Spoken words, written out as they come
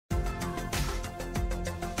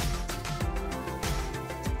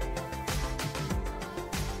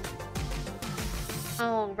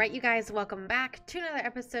All right, you guys, welcome back to another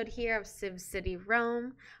episode here of CivCity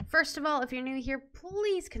Rome. First of all, if you're new here,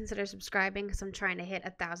 please consider subscribing because I'm trying to hit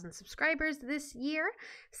 1,000 subscribers this year.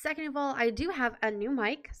 Second of all, I do have a new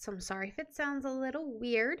mic, so I'm sorry if it sounds a little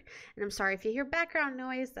weird, and I'm sorry if you hear background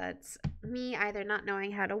noise. That's me either not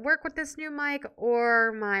knowing how to work with this new mic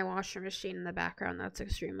or my washer machine in the background that's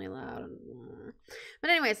extremely loud. But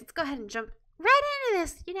anyways, let's go ahead and jump right into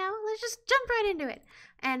this, let's just jump right into it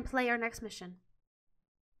and play our next mission.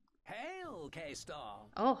 Hail, K-Star!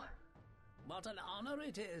 Oh. What an honor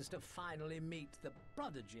it is to finally meet the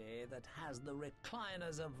prodigy that has the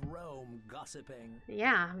recliners of Rome gossiping.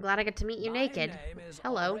 Yeah, I'm glad I get to meet you naked. My name is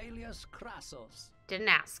Hello. Aurelius Crassus. Didn't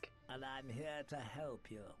ask. And I'm here to help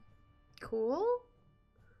you. Cool.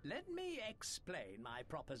 Let me explain my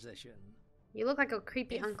proposition. You look like a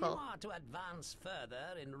creepy uncle. If you are to advance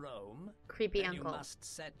further in Rome, creepy then uncle. You must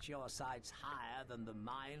set your sights higher than the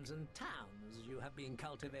mines and towns you have been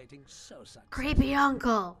cultivating so successfully. Creepy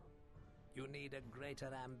uncle. You need a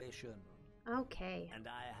greater ambition. Okay. And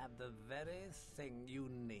I have the very thing you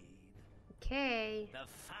need. Okay.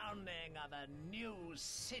 The founding of a new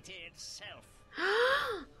city itself.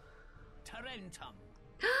 Tarentum.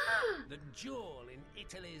 The jewel in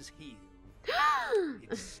Italy's heel.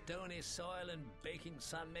 Its stony soil and baking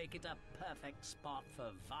sun make it a perfect spot for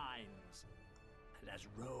vines. And as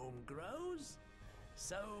Rome grows,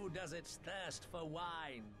 so does its thirst for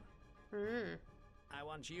wine. I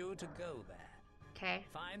want you to go there. Okay.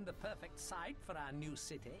 Find the perfect site for our new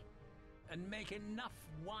city, and make enough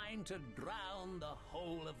wine to drown the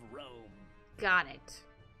whole of Rome. Got it.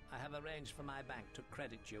 I have arranged for my bank to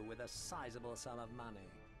credit you with a sizable sum of money.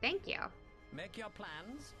 Thank you. Make your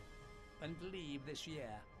plans and leave this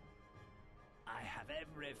year. I have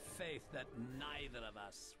every faith that neither of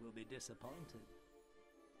us will be disappointed.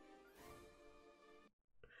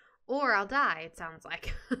 Or I'll die, it sounds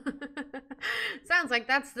like. Sounds like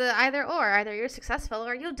that's the either or. Either you're successful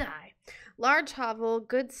or you'll die. Large hovel,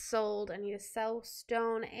 goods sold. I need to sell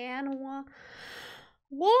stone and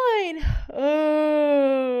wine.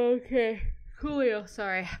 Oh, okay. Coolio,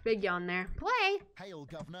 sorry. Big yawn there. Play. Hail,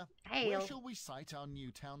 Governor. Hail. Where shall we site our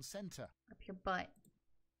new town centre? Up your butt.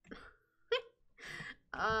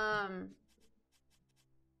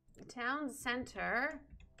 Town center.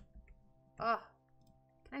 Oh.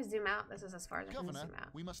 Can I zoom out? This is as far as I can zoom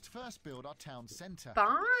out. We must first build our town centre.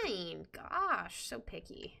 Fine. Gosh, so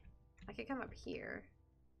picky. I could come up here.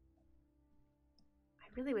 I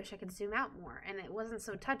really wish I could zoom out more and it wasn't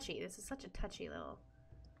so touchy. This is such a touchy little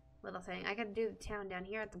thing. I could do the town down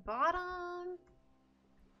here at the bottom,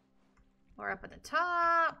 or up at the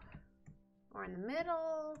top, or in the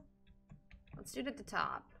middle. Let's do it at the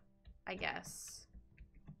top, I guess.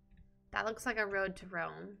 That looks like a road to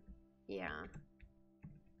Rome. Yeah.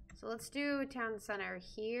 So let's do a town center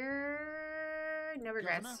here. No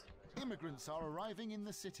regrets. Governor, immigrants are arriving in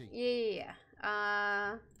the city.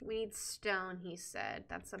 Yeah. We need stone, he said.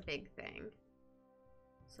 That's a big thing.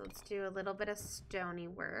 So let's do a little bit of stony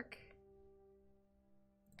work.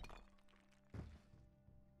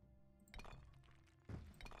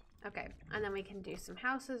 Okay, and then we can do some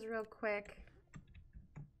houses real quick.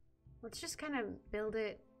 Let's just kind of build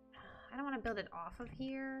it. I don't want to build it off of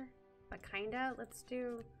here, but kinda. Let's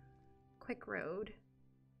do quick road.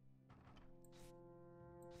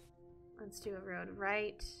 Let's do a road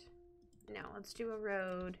right. No, let's do a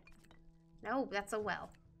road. No, that's a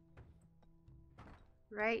well.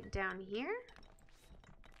 Right down here.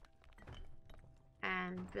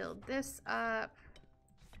 And build this up.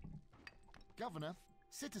 Governor,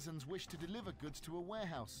 citizens wish to deliver goods to a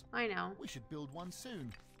warehouse. I know. We should build one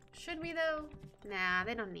soon. Should we though? Nah,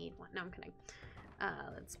 they don't need one. No, I'm kidding.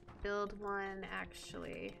 Let's build one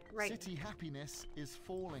actually. Right. City happiness is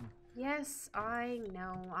falling. Yes, I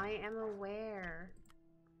know. I am aware.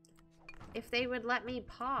 If they would let me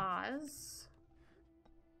pause,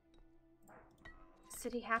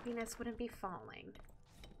 city happiness wouldn't be falling.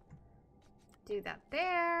 Do that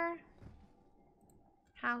there.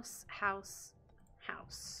 House, house,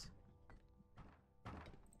 house.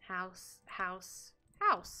 House, house,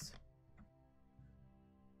 house.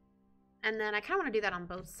 And then I kind of want to do that on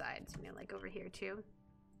both sides, like over here too.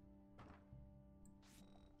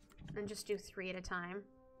 And just do 3 at a time.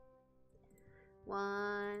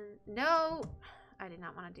 1. No! I did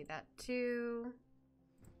not want to do that. 2.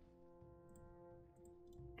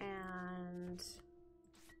 And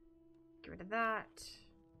get rid of that.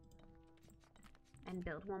 And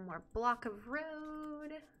build one more block of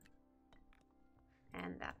road.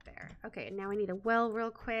 And that there. Okay, now we need a well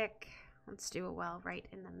real quick. Let's do a well right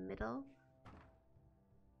in the middle.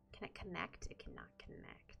 Can it connect? It cannot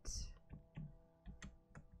connect.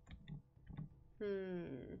 I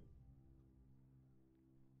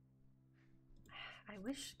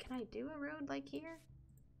wish, can I do a road like here?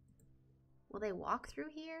 Will they walk through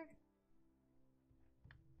here?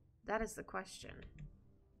 That is the question.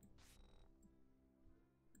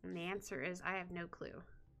 And the answer is, I have no clue.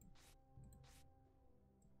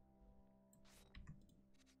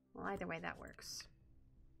 Well, either way, that works.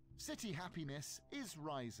 City happiness is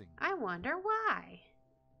rising. I wonder why.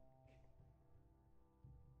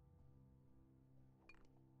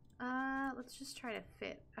 Let's just try to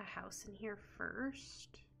fit a house in here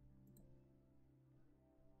first.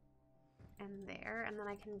 And there, and then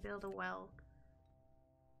I can build a well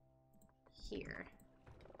here.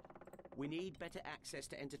 We need better access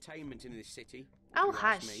to entertainment in this city. Oh,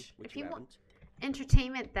 hush. If you want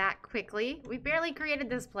entertainment that quickly, we barely created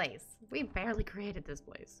this place. We barely created this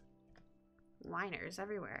place. Whiners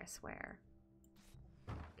everywhere, I swear.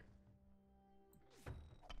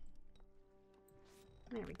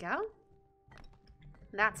 There we go.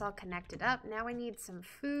 That's all connected up. Now we need some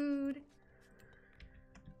food.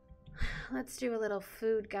 Let's do a little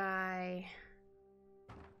food guy.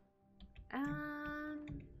 I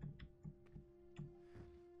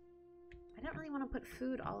don't really want to put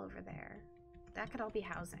food all over there. That could all be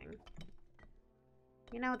housing.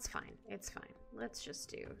 You know, it's fine. It's fine. Let's just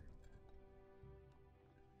do...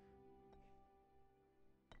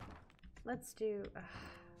 Let's do...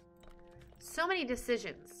 so many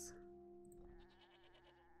decisions.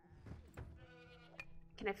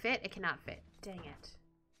 Can it fit? It cannot fit. Dang it.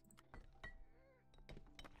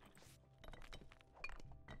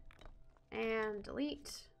 And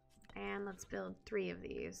delete. And let's build 3 of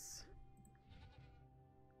these.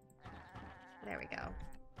 There we go.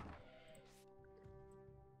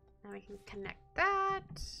 Now we can connect that.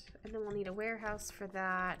 And then we'll need a warehouse for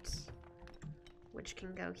that, which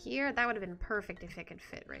can go here. That would have been perfect if it could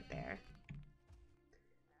fit right there.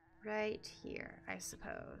 Right here, I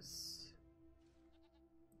suppose.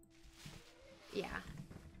 Yeah.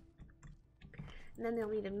 And then they'll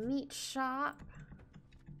need a meat shop.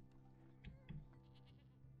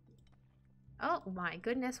 Oh my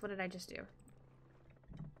goodness, what did I just do?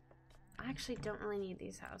 I actually don't really need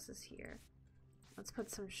these houses here. Let's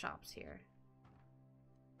put some shops here.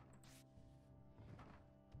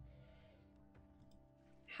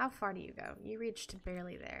 How far do you go? You reached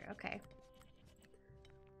barely there. Okay.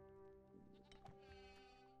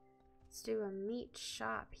 Let's do a meat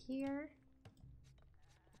shop here.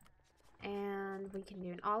 And we can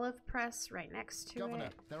do an olive press right next to Governor,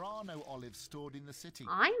 it. there are no olives stored in the city.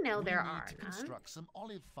 I know there We are need to none. construct some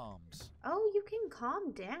olive farms. Oh, you can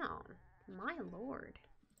calm down. My lord.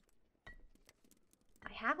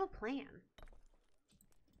 I have a plan.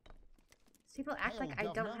 People act Hail, like I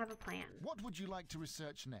don't Governor. have a plan. What would you like to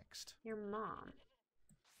research next? Your mom.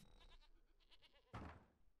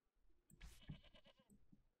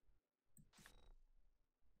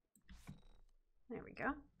 There we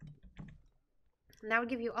go. And that would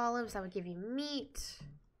give you olives, that would give you meat.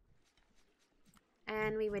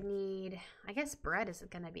 And we would need, I guess bread is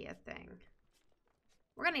going to be a thing.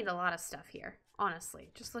 We're going to need a lot of stuff here,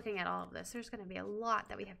 honestly. Just looking at all of this, there's going to be a lot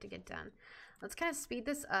that we have to get done. Let's kind of speed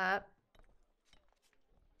this up.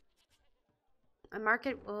 A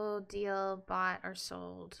market will deal bought or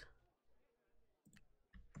sold.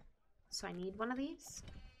 So I need one of these,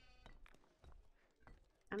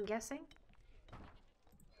 I'm guessing.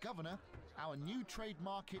 Governor, our new trade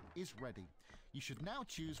market is ready. You should now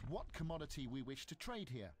choose what commodity we wish to trade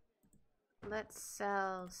here. Let's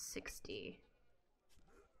sell 60.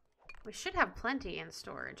 We should have plenty in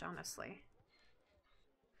storage, honestly.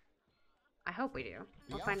 I hope we do.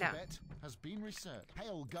 We'll find out. The alphabet has been researched.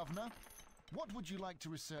 Hail, Governor. What would you like to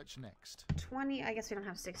research next? 20. I guess we don't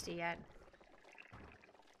have 60 yet.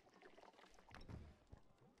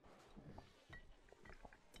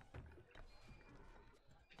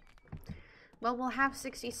 Well, we'll have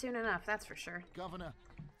 60 soon enough, that's for sure. Governor,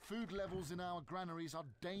 food levels in our granaries are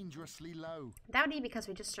dangerously low. That would be because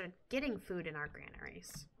we just started getting food in our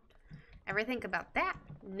granaries. Ever think about that?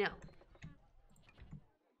 No.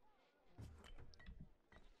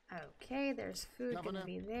 Okay, there's food Governor, gonna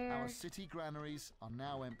be there. our city granaries are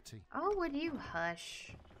now empty. Oh, would you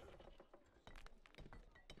hush?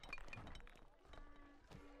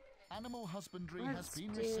 Animal husbandry Let's has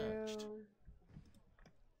been researched.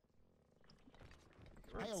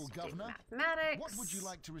 Let's Hail, do Governor. mathematics. What would you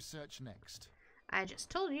like to research next? I just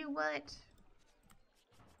told you what.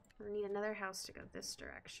 I need another house to go this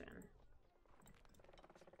direction.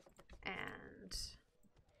 And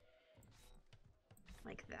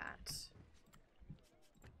like that.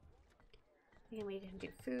 And we can do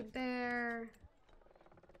food there.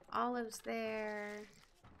 Olives there.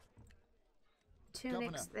 Tunics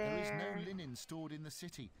Governor, there is there. no linen stored in the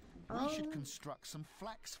city. Oh. We should construct some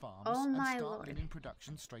flax farms Oh and my start lord. linen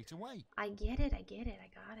production straight away. I get it, I get it, I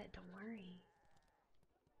got it, don't worry.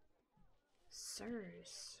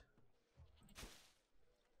 Sirs.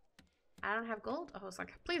 I don't have gold? Oh, I was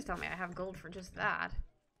like, please tell me I have gold for just that.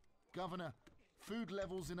 Governor, food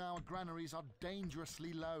levels in our granaries are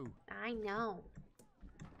dangerously low. I know.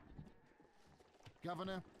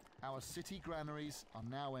 Governor, our city granaries are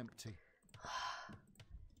now empty.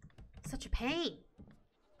 Such a pain.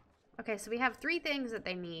 Okay, so we have 3 things that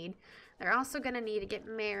they need. They're also going to need to get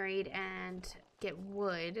married and get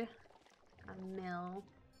wood. A mill.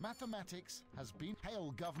 Mathematics has been...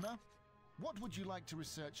 Hail, Governor. What would you like to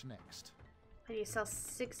research next? And you sell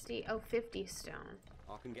 50 stone.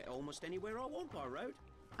 I can get almost anywhere I want by road.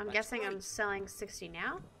 I'm That's guessing I'm great. selling 60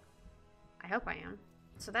 now? I hope I am.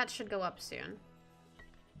 So that should go up soon.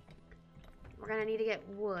 We're gonna need to get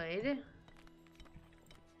wood.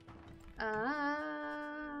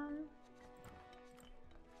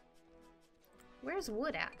 Where's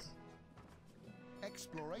wood at?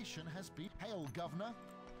 Exploration has been... Hail, Governor.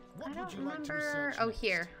 What I would don't you like to remember. research Oh, next?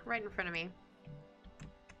 here, right in front of me.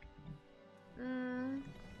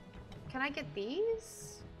 Can I get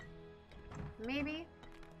these? Maybe.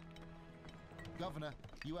 Governor,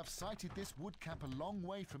 you have sighted this wood camp a long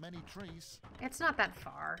way from any trees. It's not that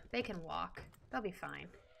far. They can walk. They'll be fine.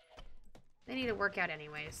 They need to work out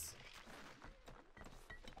anyways.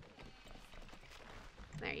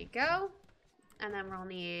 There you go. And then we'll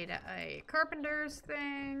need a carpenter's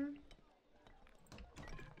thing.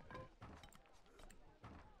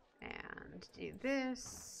 And do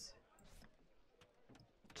this.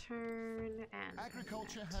 Turn and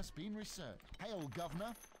Agriculture has been researched. Hail,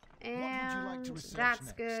 Governor. and What would you like to research that's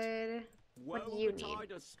next? good. What do Woe you need?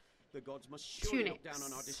 betide us. The gods must surely look down on our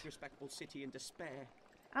Tunics. disrespectful city in despair.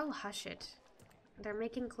 Oh, hush it. They're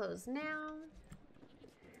making clothes now.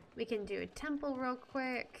 We can do a temple real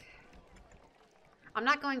quick. I'm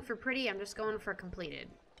not going for pretty, I'm just going for completed.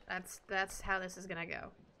 That's how this is gonna go.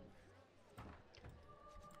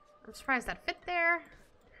 I'm surprised that fit there.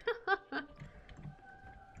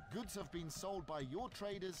 Goods have been sold by your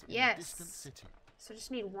traders in Yes. a distant city. So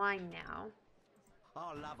just need wine now.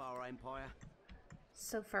 I love our empire.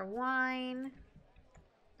 So for wine,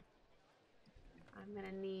 I'm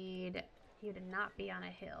gonna need you to not be on a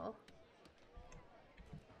hill.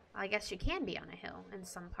 I guess you can be on a hill in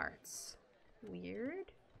some parts.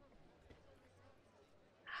 Weird.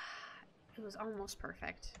 It was almost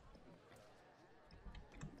perfect.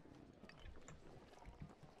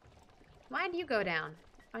 Why'd you go down?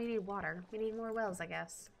 Oh, you need water. We need more wells, I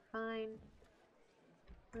guess. Fine.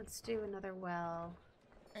 Let's do another well.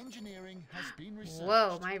 Engineering has been researched.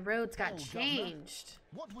 Whoa, my roads got Hail, Governor. changed.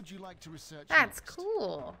 What would you like to research That's next?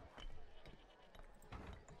 cool.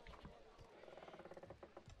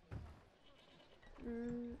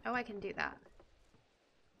 Oh, I can do that.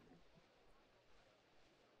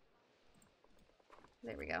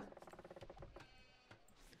 There we go.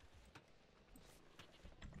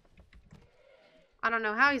 I don't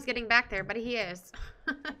know how he's getting back there, but he is.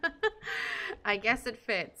 I guess it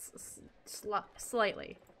fits.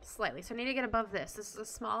 Slightly. Slightly. So I need to get above this. This is a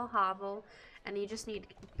small hovel, and you just need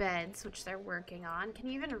beds, which they're working on. Can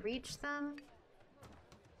you even reach them?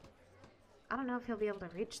 I don't know if he'll be able to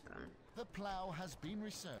reach them. The plow has been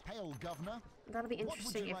researched. Hail, Governor. That'll be What would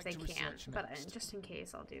interesting you if like they to can. research But next? just in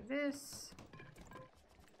case, I'll do this.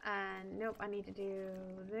 And nope, I need to do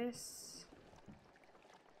this.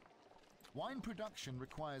 Wine production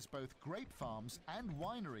requires both grape farms and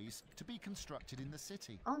wineries to be constructed in the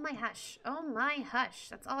city. Oh my hush. Oh my hush.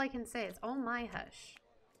 That's all I can say is oh my hush.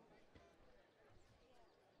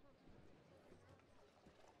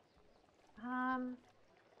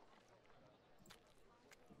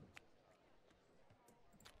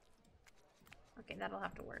 Okay, that'll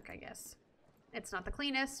have to work, I guess. It's not the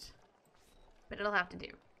cleanest, but it'll have to do.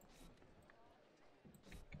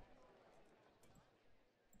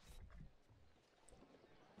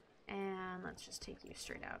 And let's just take you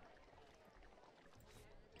straight out.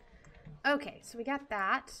 Okay, so we got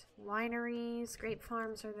that. Wineries, grape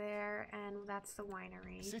farms are there, and that's the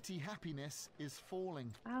winery. City happiness is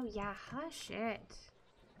falling. Oh yeah, hush it.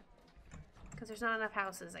 Because there's not enough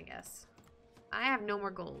houses, I guess. I have no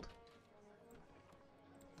more gold.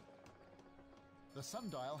 The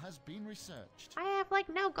sundial has been researched. I have like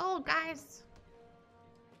no gold, guys.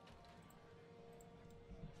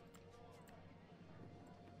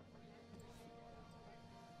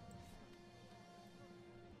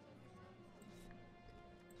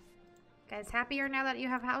 Guys, happier now that you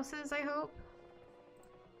have houses, I hope?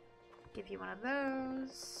 Give you one of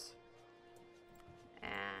those.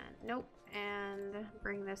 And nope. And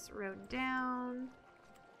bring this road down.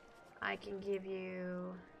 I can give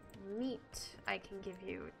you meat. I can give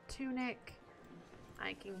you a tunic.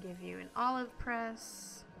 I can give you an olive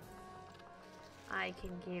press. I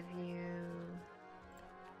can give you...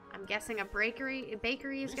 I'm guessing a bakery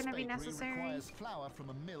is going to be necessary. This requires flour from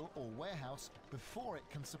a mill or warehouse before it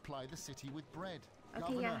can supply the city with bread. Okay,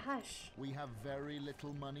 Governor, yeah, hush. we have very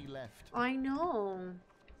little money left. I know.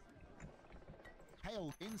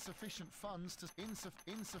 Hail, insufficient funds to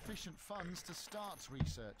start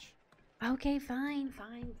research. Okay, fine.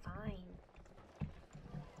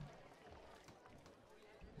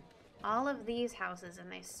 All of these houses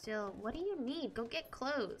and they still... What do you need? Go get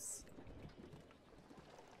clothes.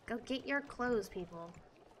 Go get your clothes, people.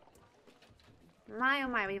 My, oh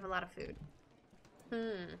my, we have a lot of food.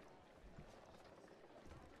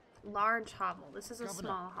 Large hovel. This is a Governor,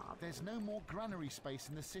 small hovel. There's no more granary space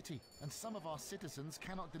in the city, and some of our citizens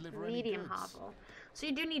cannot deliver Medium any goods. hovel. So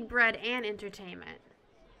you do need bread and entertainment.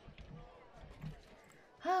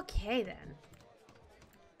 Okay, then.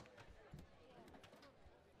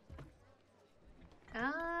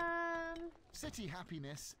 City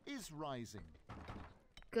happiness is rising.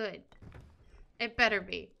 Good. It better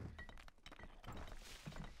be.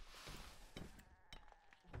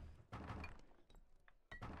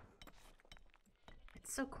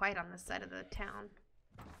 It's so quiet on this side of the town.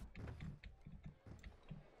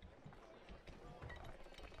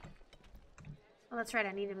 Oh, that's right.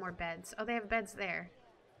 I needed more beds. Oh, they have beds there.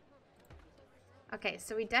 Okay,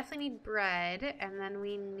 so we definitely need bread, and then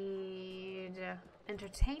we need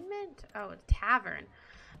entertainment? Oh, a tavern.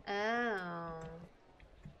 Oh.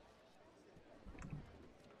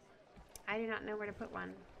 I do not know where to put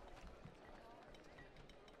one.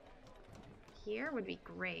 Here would be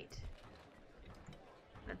great.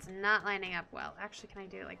 That's not lining up well. Actually, can I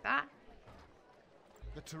do it like that?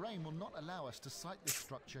 The terrain will not allow us to site this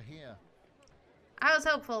structure here. I was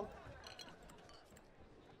hopeful.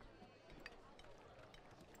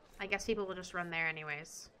 I guess people will just run there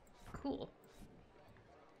anyways. Cool.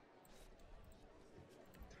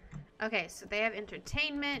 Okay, so they have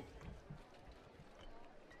entertainment.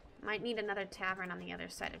 Might need another tavern on the other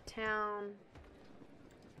side of town.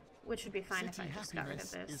 Which would be fine if I just got rid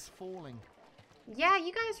of this. Is falling. Yeah,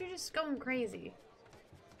 you guys are just going crazy.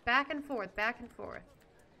 Back and forth, back and forth.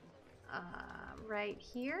 Right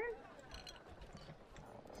here.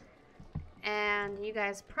 And you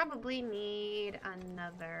guys probably need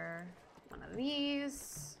another one of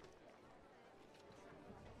these.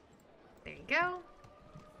 There you go.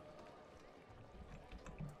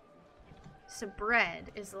 So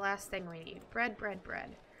bread is the last thing we need. Bread.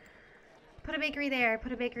 Put a bakery there,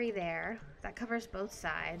 put a bakery there. That covers both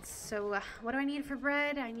sides. So what do I need for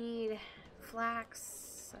bread? I need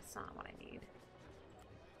flax. That's not what I need.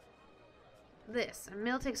 This. A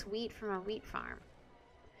mill takes wheat from a wheat farm.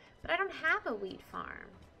 But I don't have a wheat farm.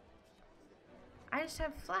 I just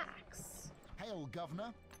have flax. Hail,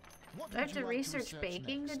 Governor. What Do I have would to you like research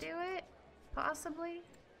baking next? to do it? Possibly?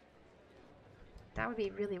 That would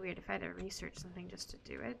be really weird if I had to research something just to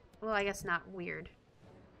do it. Well, I guess not weird.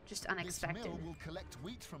 Just unexpected. This mill will collect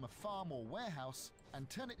wheat from a farm or warehouse and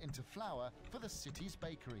turn it into flour for the city's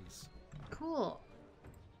bakeries. Cool.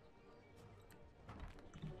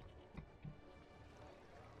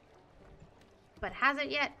 But has it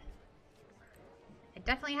yet? It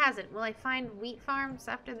definitely hasn't. Will I find wheat farms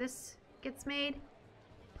after this gets made?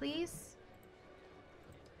 Please?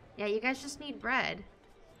 Yeah, you guys just need bread.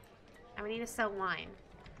 And we need to sell wine.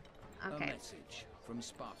 Okay. A message from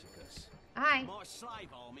Spartacus. Hi. My slave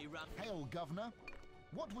army run. Hail, Governor.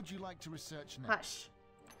 What would you like to research next? Hush.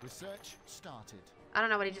 Research started. I don't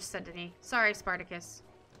know what he just said to me. Sorry, Spartacus.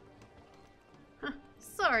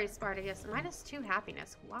 Sorry, Spartacus. -2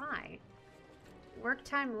 happiness. Why? Work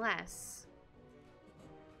time less.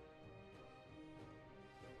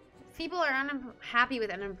 People are unhappy with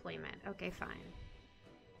unemployment. Okay, fine.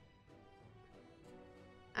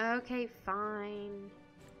 Okay, fine.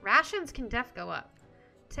 Rations can go up.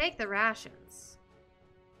 Take the rations.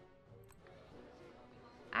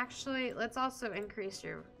 Actually, let's also increase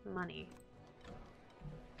your money.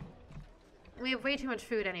 We have way too much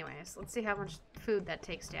food anyways. Let's see how much food that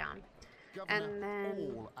takes down. Governor, And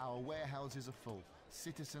then... all our warehouses are full.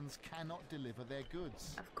 Citizens cannot deliver their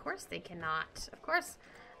goods. Of course they cannot. Of course.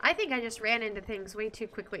 I think I just ran into things way too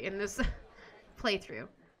quickly in this playthrough.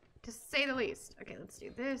 To say the least. Okay, let's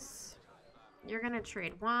do this. You're going to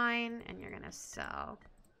trade wine, and you're going to sell.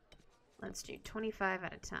 Let's do 25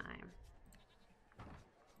 at a time.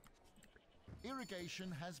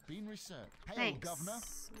 Irrigation has been researched. Hail, Thanks. Governor.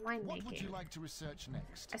 Winemaking. What would you like to research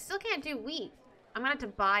next? I still can't do wheat. I'm gonna have to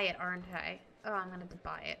buy it, aren't I? Oh, I'm gonna have to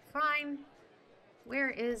buy it. Fine. Where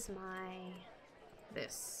is my...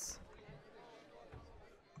 this?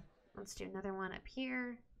 Let's do another one up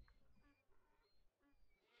here.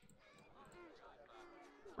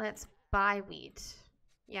 Let's buy wheat.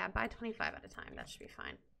 Yeah, buy 25 at a time. That should be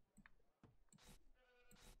fine.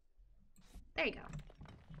 There you go.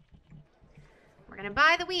 We're gonna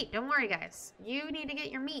buy the wheat. Don't worry, guys. You need to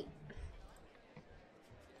get your meat.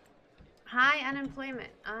 High unemployment.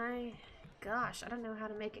 Gosh, I don't know how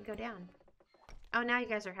to make it go down. Oh, now you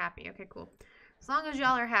guys are happy. Okay, cool. As long as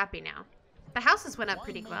y'all are happy now. The houses went up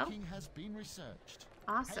pretty well. Winemaking has been researched.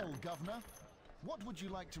 Awesome. Hail, Governor. What would you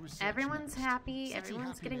like to research Everyone's next? happy. City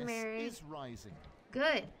Everyone's getting happiness married. is rising.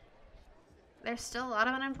 Good. There's still a lot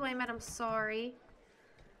of unemployment. I'm sorry.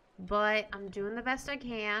 But I'm doing the best I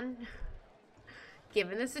can.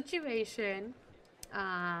 Given the situation.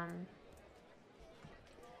 I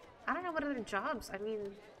don't know what other jobs. I mean,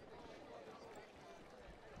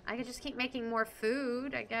 I could just keep making more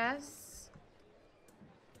food, I guess.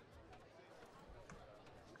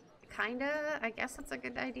 Kinda. I guess that's a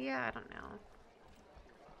good idea. I don't know.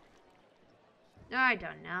 I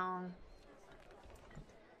don't know.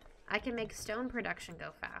 I can make stone production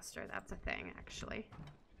go faster. That's a thing, actually.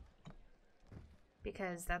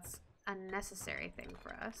 Because that's a necessary thing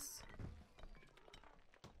for us.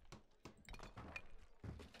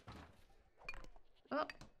 Oh,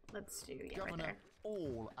 let's do, yeah, Governor, right there.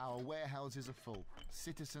 all our warehouses are full.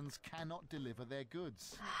 Citizens cannot deliver their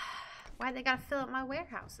goods. Why they gotta fill up my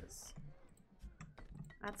warehouses?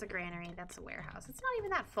 That's a granary. That's a warehouse. It's not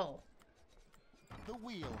even that full. The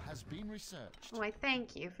wheel has been researched. Why,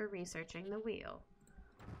 thank you for researching the wheel.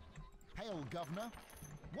 Hail, Governor.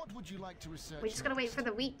 What would you like to research We just gotta wait next? for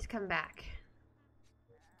the wheat to come back.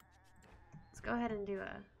 Let's go ahead and do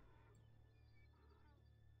a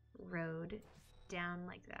road down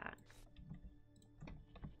like that.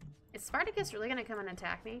 Is Spartacus really gonna come and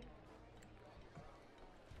attack me?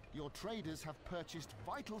 Your traders have purchased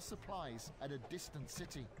vital supplies at a distant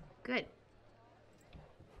city. Good.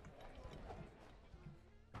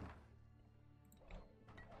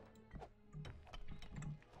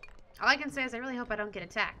 All I can say is I really hope I don't get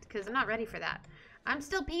attacked, because I'm not ready for that. I'm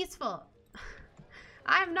still peaceful.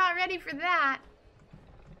 I'm not ready for that.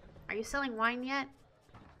 Are you selling wine yet?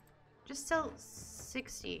 Just sell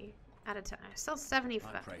 60 at a time. Sell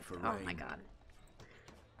 75. I pray for Oh rain. my god.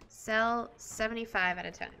 Sell 75 at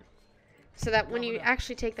a time. So that when you Governor,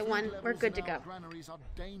 actually take the food one, we're levels good to in go. our granaries are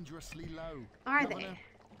dangerously low. Are Governor, they?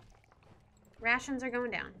 Rations are going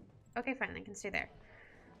down. Okay, fine, they can stay there.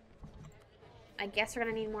 I guess we're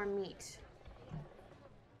gonna need more meat.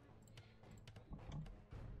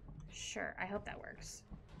 Sure, I hope that works.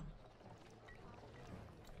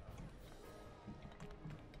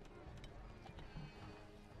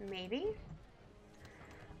 Maybe?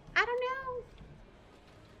 I don't know.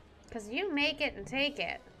 Because you make it and take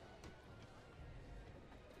it.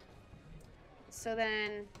 So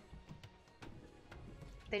then...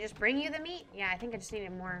 they just bring you the meat? Yeah, I think I just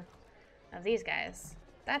needed more of these guys.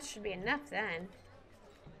 That should be enough then.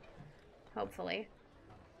 Hopefully.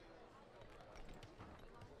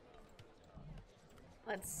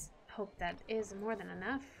 Let's hope that is more than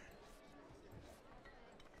enough.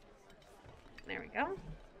 There we go.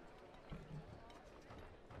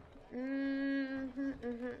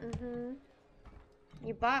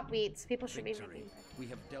 You bought wheats. People should be Victory. making... We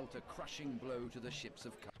have dealt a crushing blow to the ships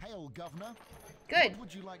of... Hail, Governor. Good. What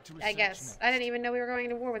would you like to I research guess. next? I didn't even know we were going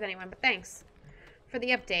to war with anyone, but thanks for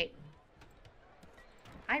the update.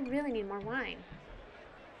 I really need more wine.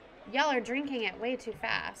 Y'all are drinking it way too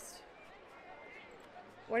fast.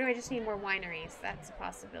 Or do I just need more wineries? That's a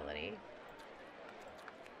possibility.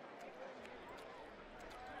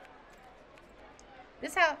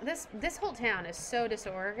 This whole town is so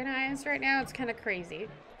disorganized right now. It's kind of crazy.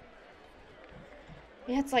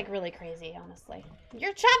 Yeah, it's like really crazy, honestly.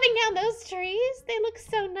 You're chopping down those trees? They look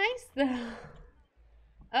so nice, though.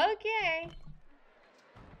 Okay.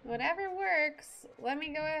 Whatever works. Let me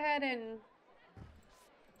go ahead and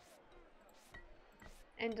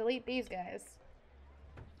delete these guys.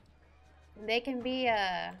 They can be,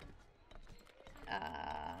 where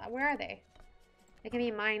are they? They can be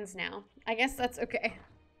mines now. I guess that's okay.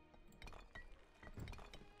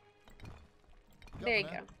 There you go.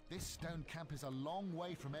 Governor, this stone camp is a long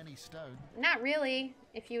way from any stone. Not really,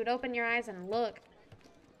 if you would open your eyes and look.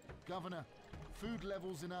 Governor, food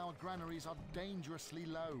levels in our granaries are dangerously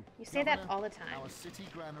low. You say that Governor, all the time. Our city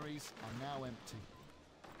granaries are now empty.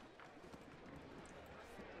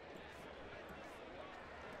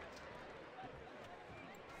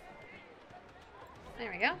 There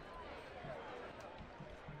we go.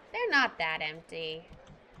 They're not that empty.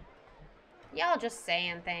 Y'all just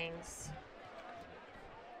saying things.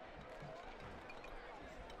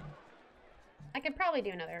 I could probably do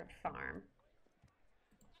another farm.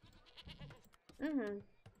 Mm-hmm.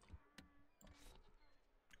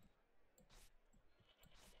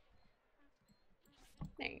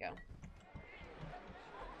 There you go.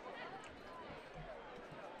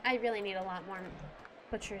 I really need a lot more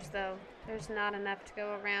butchers, though. There's not enough to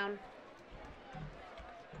go around.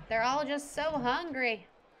 They're all just so hungry.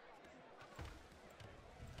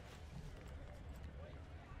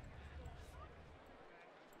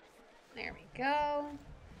 There we go.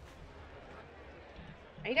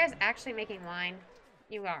 Are you guys actually making wine?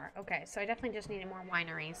 You are. Okay, so I definitely just needed more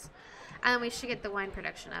wineries. And we should get the wine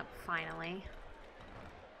production up, finally.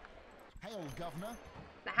 Hail, Governor.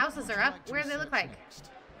 The houses are up. Where do they look like?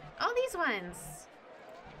 Oh, these ones.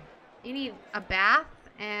 You need a bath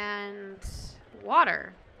and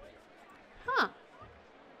water. Huh.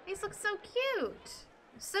 These look so cute.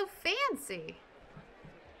 So fancy.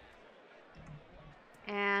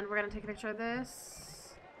 And we're going to take a picture of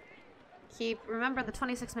this. Remember the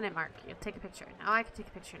 26-minute mark. You take a picture. Now I can take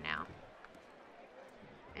a picture now.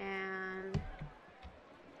 And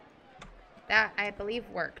that, I believe,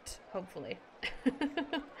 worked. Hopefully.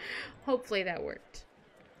 Hopefully that worked.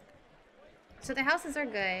 So the houses are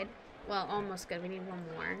good. Well, almost good. We need one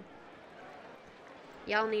more.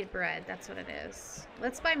 Y'all need bread. That's what it is.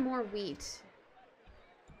 Let's buy more wheat.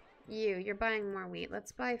 You're buying more wheat.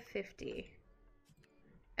 Let's buy 50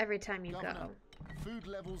 every time you Governor, go. Food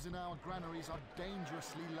levels in our granaries are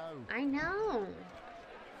dangerously low. I know.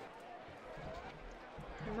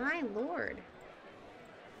 My lord.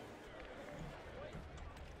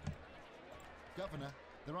 Governor,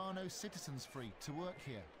 there are no citizens free to work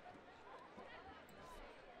here.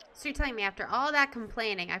 So you're telling me after all that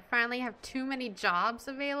complaining, I finally have too many jobs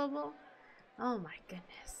available? Oh my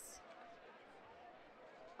goodness.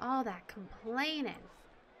 All that complaining.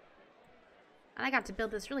 And I got to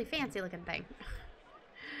build this really fancy looking thing.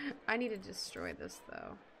 I need to destroy this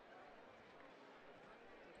though.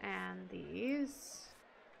 And these.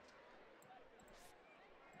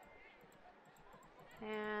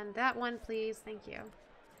 And that one, please. Thank you.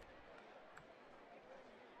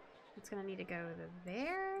 It's gonna need to go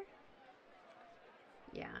there.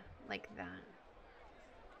 Yeah, like that.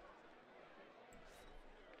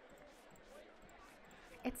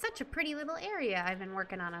 It's such a pretty little area I've been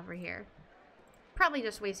working on over here. Probably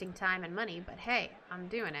just wasting time and money, but hey, I'm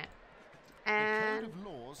doing it. And the code of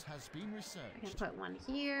laws has been researched. I can put one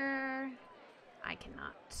here. I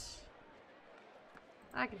cannot.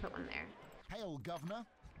 I can put one there. Hail, Governor.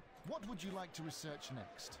 What would you like to research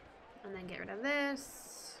next? And then get rid of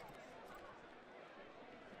this.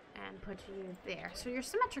 And put you there. So you're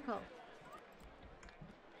symmetrical.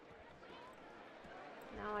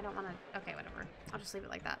 No, I don't want to. Okay, whatever. I'll just leave it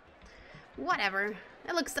like that. Whatever.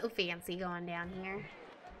 It looks so fancy going down here.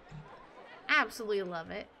 Absolutely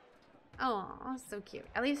love it. Oh, so cute.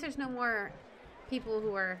 At least there's no more people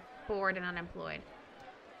who are bored and unemployed.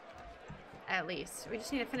 At least. We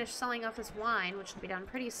just need to finish selling off this wine, which will be done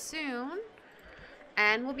pretty soon.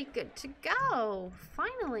 And we'll be good to go.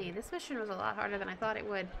 Finally. This mission was a lot harder than I thought it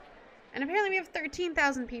would. And apparently we have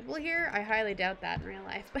 13,000 people here. I highly doubt that in real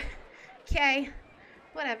life. But okay.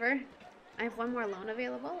 Whatever. I have one more loan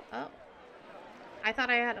available. Oh. I thought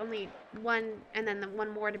I had only one and then the one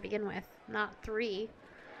more to begin with. Not 3.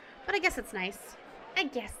 But I guess it's nice. I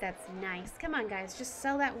guess that's nice. Come on, guys. Just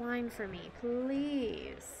sell that wine for me.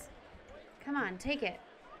 Please. Come on. Take it.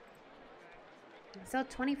 Sell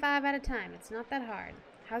 25 at a time. It's not that hard.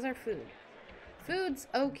 How's our food? Food's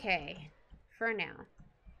okay. For now.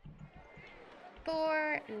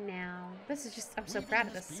 For now. This is just, I'm so proud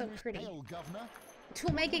of this. So pretty.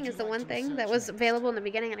 Tool making is the one thing that was available in the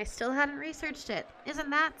beginning and I still hadn't researched it. Isn't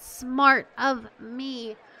that smart of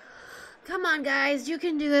me? Come on, guys. You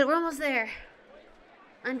can do it. We're almost there.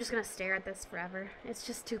 I'm just going to stare at this forever. It's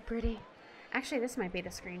just too pretty. Actually, this might be the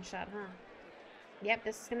screenshot, huh? Yep,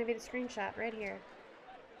 this is going to be the screenshot right here.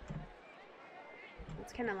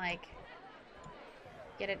 Let's kind of like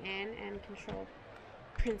get it in and control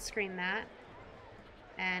print screen that.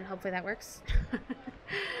 And hopefully that works.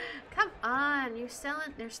 Come on, you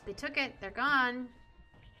selling? They took it. They're gone.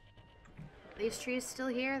 These trees still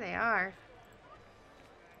here? They are.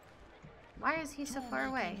 Why is he so far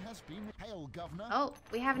away? Oh,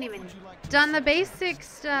 we haven't even done the basic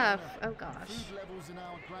stuff. Oh gosh.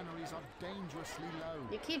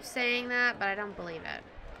 You keep saying that, but I don't believe it.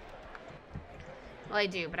 Well, I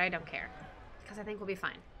do, but I don't care. Because I think we'll be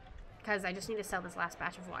fine. Because I just need to sell this last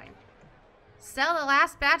batch of wine. Sell the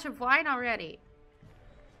last batch of wine already.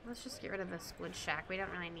 Let's just get rid of this wood shack. We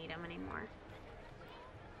don't really need them anymore.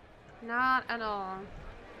 Not at all.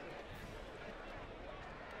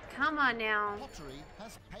 Come on now. Pottery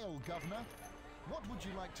has hail, Governor. What would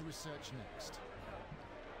you like to research next?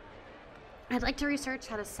 I'd like to research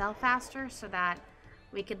how to sell faster so that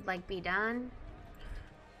we could, like, be done.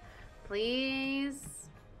 Please.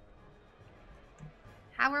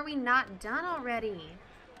 How are we not done already?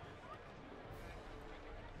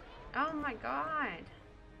 Oh my god.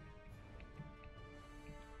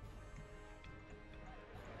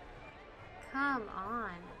 Come on.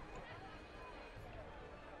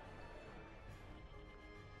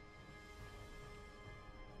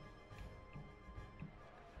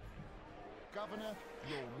 Governor,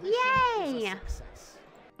 your mission is Yay! a success.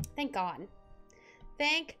 Thank God.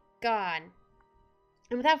 Thank God.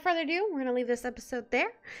 And without further ado, we're going to leave this episode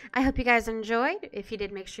there. I hope you guys enjoyed. If you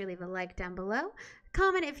did, make sure you leave a like down below.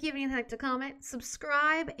 Comment if you have anything to comment.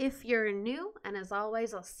 Subscribe if you're new. And as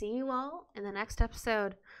always, I'll see you all in the next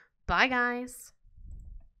episode. Bye, guys.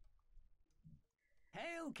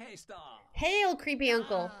 Hail, K-Star! Hail, creepy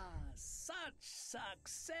uncle. Ah, such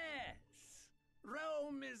success!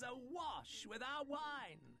 Rome is awash with our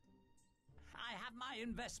wine. I have my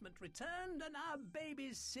investment returned, and our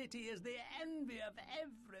baby city is the envy of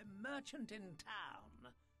every merchant in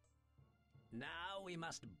town. Now we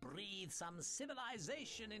must breathe some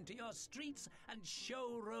civilization into your streets and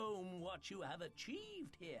show Rome what you have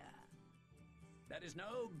achieved here. There is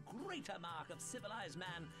no greater mark of civilized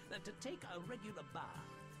man than to take a regular bath.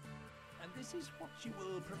 And this is what you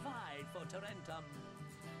will provide for Tarentum.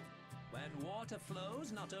 When water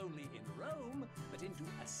flows not only in Rome, but into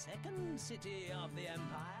a second city of the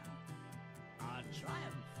empire, our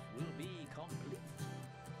triumph will be complete.